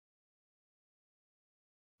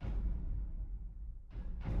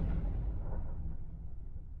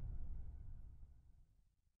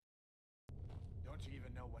Don't you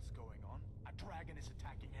even know what's going on? A dragon is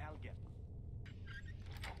attacking Helgen.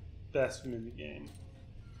 Best minigame.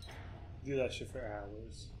 Do that shit for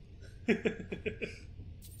hours.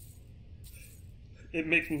 It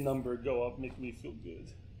makes number go up, make me feel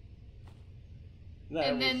good.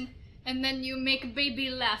 And then you make baby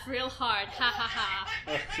laugh real hard. Ha ha ha.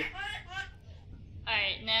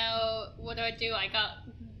 Alright, now what do? I got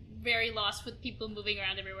very lost with people moving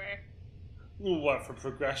around everywhere. What, for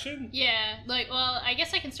progression? Yeah, like, well, I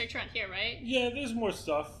guess I can search around here, right? Yeah, there's more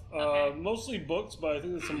stuff. Okay. Mostly books, but I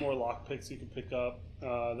think there's some more lockpicks you can pick up.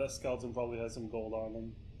 That skeleton probably has some gold on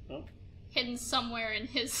him. Oh. Hidden somewhere in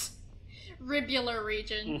his ribular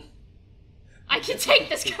region. I can take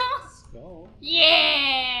this skull!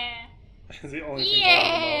 Yeah! That's the only thing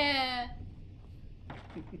Yeah!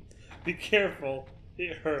 Be careful,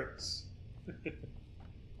 it hurts.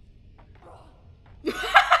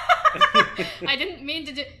 I didn't mean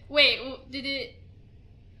to do. Wait, did it?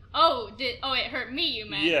 Oh, it hurt me? You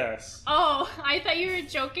meant? Yes. Oh, I thought you were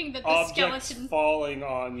joking that the Objects skeleton falling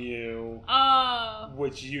on you. Oh.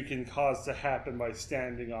 Which you can cause to happen by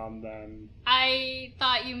standing on them. I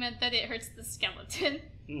thought you meant that it hurts the skeleton.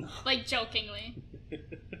 No. Like jokingly.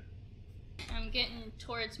 I'm getting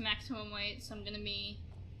towards maximum weight, so I'm gonna be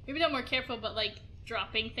maybe not more careful, but like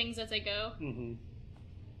dropping things as I go. Mm-hmm.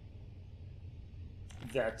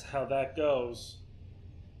 That's how that goes.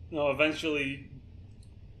 No, eventually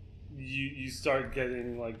you start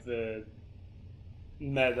getting like the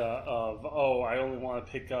meta of, oh, I only want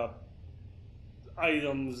to pick up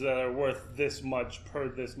items that are worth this much per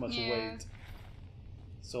this much weight.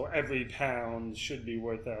 So every pound should be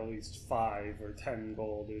worth at least 5 or 10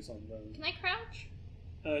 gold or something. Can I crouch?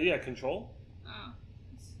 Yeah, control. Oh.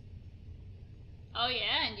 Oh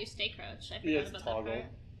yeah, and you stay crouched. I forgot it's about toggle. that part.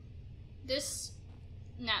 This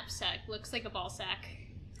knapsack looks like a ball sack.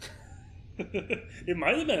 It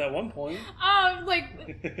might have been at one point. Oh,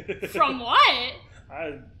 like from what?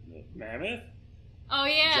 Mammoth? Oh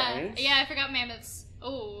yeah, Giants? yeah. I forgot mammoths.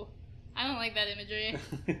 Oh, I don't like that imagery.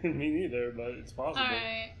 Me neither, but it's possible. All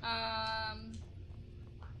right.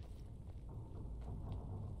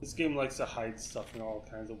 This game likes to hide stuff in all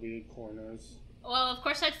kinds of weird corners. Well, of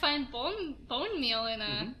course I'd find bone meal in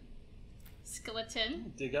a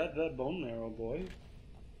skeleton. Dig out that bone marrow, boy.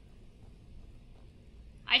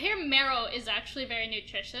 I hear marrow is actually very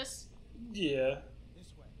nutritious. Yeah.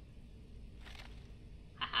 This way.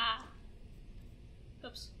 Haha.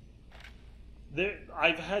 Oops.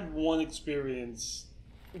 I've had one experience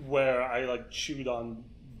where I like chewed on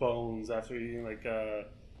bones after eating like a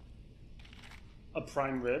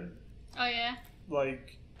prime rib. Oh yeah.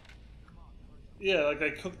 Like, yeah, like I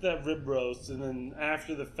cooked that rib roast, and then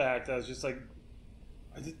after the fact, I was just like,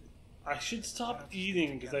 I should stop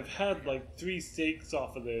eating because I've had like 3 steaks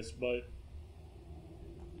off of this, but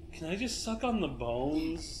can I just suck on the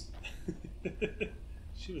bones?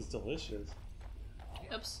 She was delicious.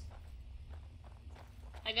 Oops.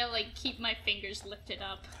 I gotta like keep my fingers lifted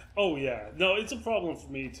up. Oh yeah, no, it's a problem for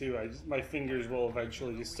me too. My fingers will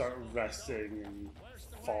eventually just start resting and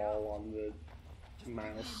fall on the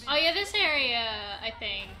mouse. Oh yeah, this area, I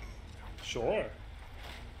think. Sure.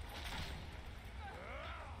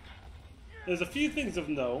 There's a few things of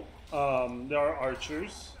note. There are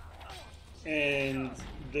archers, and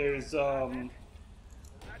there's an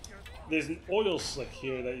oil slick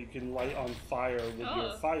here that you can light on fire with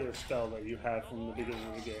your fire spell that you have from the beginning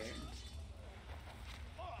of the game.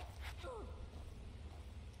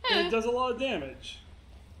 And it does a lot of damage.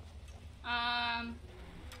 I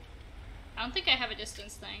don't think I have a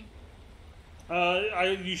distance thing.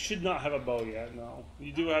 You should not have a bow yet, no.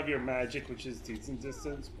 You do have your magic, which is decent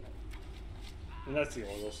distance, and that's the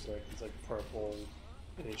oil stick. It's like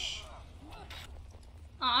purple-ish.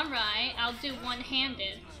 Alright, I'll do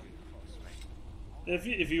one-handed.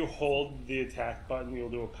 If you hold the attack button, you'll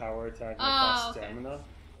do a power attack that costs stamina.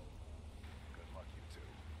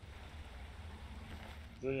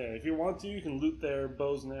 So yeah, if you want to, you can loot their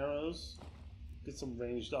bows and arrows. Get some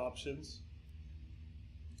ranged options.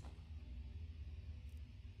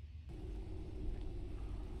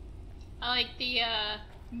 I like the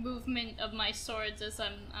movement of my swords as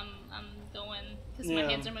I'm going, because my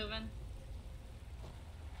hands are moving.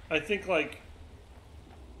 I think like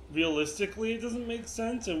realistically it doesn't make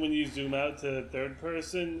sense, and when you zoom out to third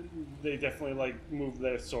person, they definitely like move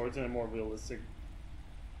their swords in a more realistic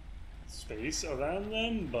space around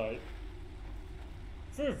them, but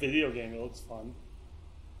for a video game it looks fun.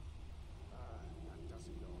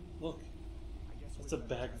 Look, that's a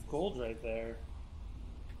bag of gold right there.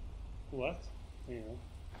 What? You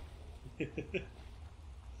know.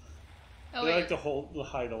 Oh, They wait. like to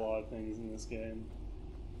hide a lot of things in this game.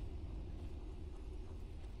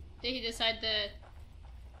 Did he decide to...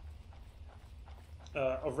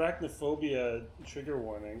 Arachnophobia trigger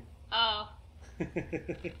warning. Oh.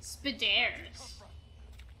 Spadairs.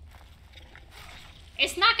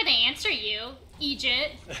 It's not gonna answer you,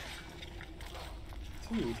 Egypt.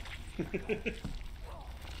 Dude.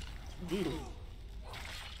 Dude.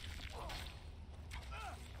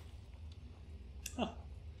 Huh.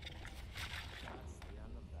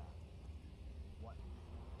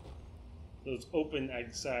 Those open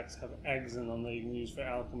egg sacs have eggs in them that you can use for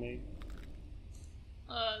alchemy.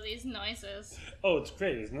 Oh, these noises. Oh, it's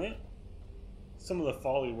great, isn't it? Some of the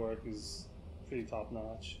Foley work is pretty top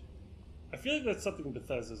notch. I feel like that's something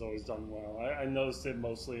Bethesda's always done well. I noticed it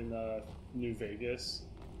mostly in New Vegas,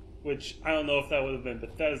 which I don't know if that would have been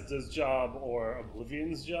Bethesda's job or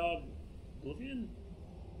Oblivion's job. Oblivion?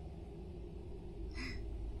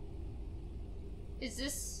 Is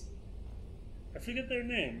this... I forget their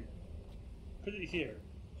name. Put it here.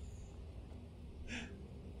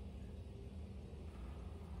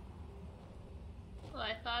 Well,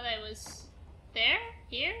 I thought I was... There?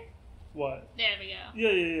 Here? What? There we go.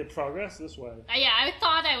 Yeah. Progress this way. Yeah, I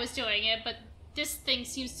thought I was doing it, but this thing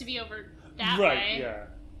seems to be over that Right, way. yeah.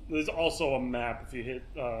 There's also a map if you hit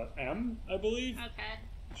M, I believe. Okay.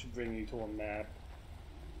 It should bring you to a map.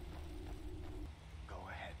 Go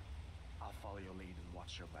ahead. I'll follow your lead and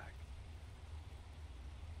watch your back.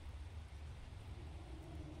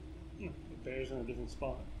 The bear's in a different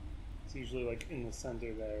spot. It's usually like in the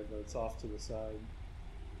center there, but it's off to the side.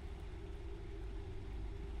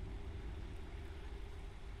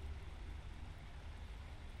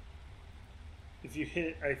 If you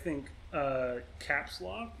hit, I think, caps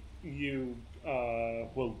lock, you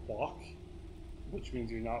will walk, which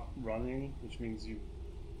means you're not running, which means you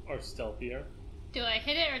are stealthier. Do I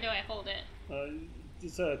hit it or do I hold it?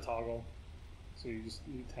 It's a toggle, so you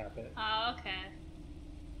tap it. Oh, okay.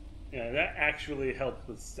 Yeah, that actually helps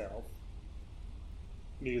with stealth.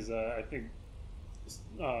 Because I think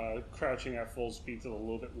crouching at full speed is a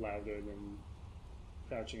little bit louder than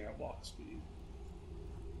crouching at walk speed.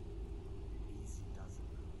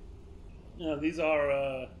 Yeah, these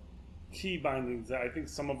are key bindings that I think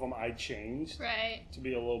some of them I changed Right. to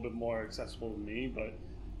be a little bit more accessible to me, but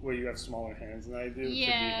where you have smaller hands than I do, it could be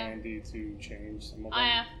Yeah. handy to change some of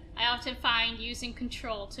them. I often find using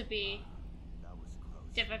control to be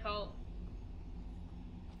difficult.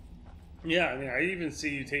 Yeah, I mean, I even see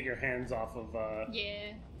you take your hands off of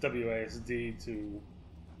Yeah. WASD to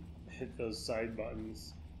hit those side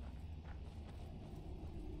buttons.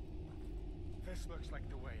 This looks like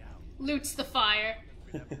the way out. Loots the fire.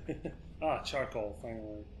 Ah, charcoal,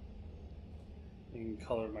 finally. I can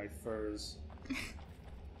color my furs.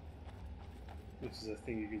 Which is a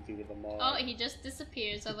thing you can do with a mod. Oh, he just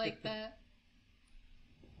disappears. I like that.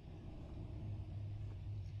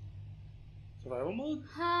 Survival mode?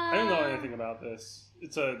 I don't know anything about this.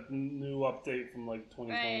 It's a new update from like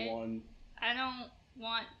 2021. I don't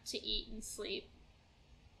want to eat and sleep.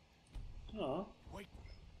 Aw. Wait.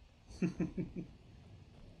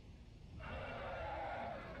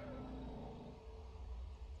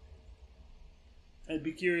 I'd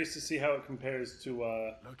be curious to see how it compares to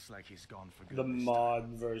Looks like he's gone for good the this time. mod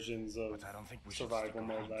versions of But I don't think we should stick survival around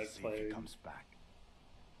mode to I've see if he played. comes back.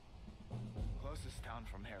 Closest town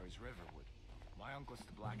from here is Riverwood. My uncle's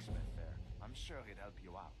the blacksmith there. I'm sure he'd help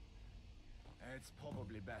you out. It's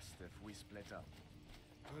probably best if we split up.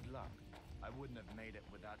 Good luck. I wouldn't have made it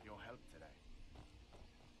without your help today.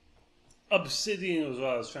 Obsidian was what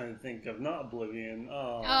I was trying to think of, not Oblivion.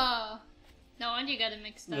 Oh. Oh. No wonder you got it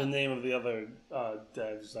mixed The up. name of the other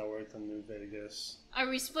devs that worked on New Vegas. Are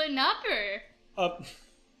we splitting up or?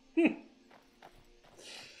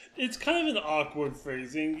 It's kind of an awkward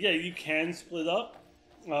phrasing. Yeah, you can split up,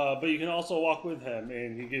 but you can also walk with him,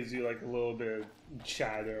 and he gives you like a little bit of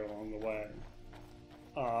chatter along the way.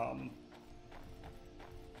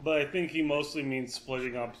 But I think he mostly means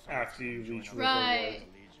splitting up after you reach Riverwood. Right.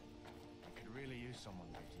 Legion. I could really use someone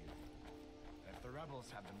like you. If the rebels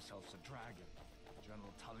have themselves a dragon,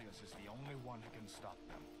 General Tullius is the only one who can stop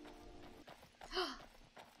them.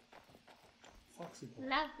 Foxy boy.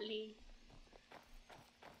 Lovely.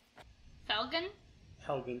 Felgen?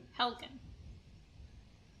 Helgen. Helgen.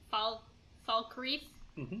 Falkreath?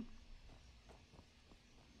 Mm-hmm.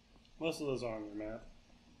 Most of those are on your map.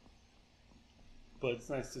 But it's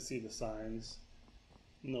nice to see the signs.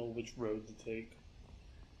 Know which road to take.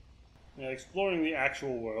 Yeah, exploring the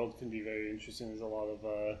actual world can be very interesting. There's a lot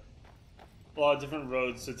of different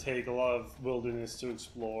roads to take, a lot of wilderness to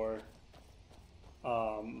explore.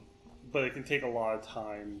 But it can take a lot of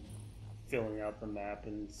time filling out the map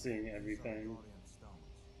and seeing everything. Guardian stones.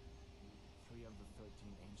 3 of the 13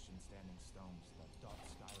 ancient standing stones that dot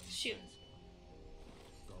Skyrim's Shoot.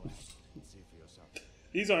 landscape. Go ahead, see for yourself.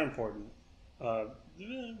 These are important.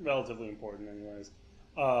 Relatively important, anyways.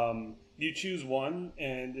 You choose one,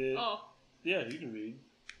 and Oh. yeah, you can read.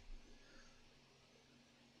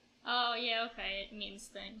 Oh, yeah, okay, it means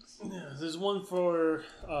things. Yeah, there's one for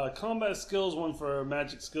combat skills, one for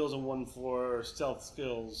magic skills, and one for stealth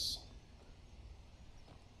skills.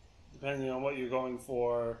 Depending on what you're going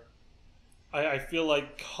for. I feel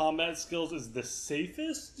like combat skills is the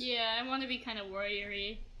safest. Yeah, I want to be kind of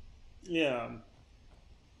warrior-y. Yeah.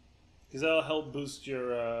 Because that'll help boost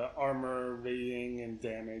your armor rating and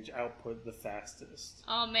damage output the fastest.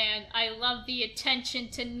 Oh man, I love the attention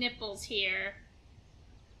to nipples here.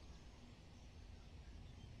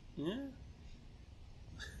 Yeah.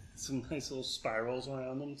 Some nice little spirals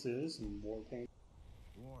around them too, some war paint.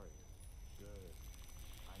 Warrior.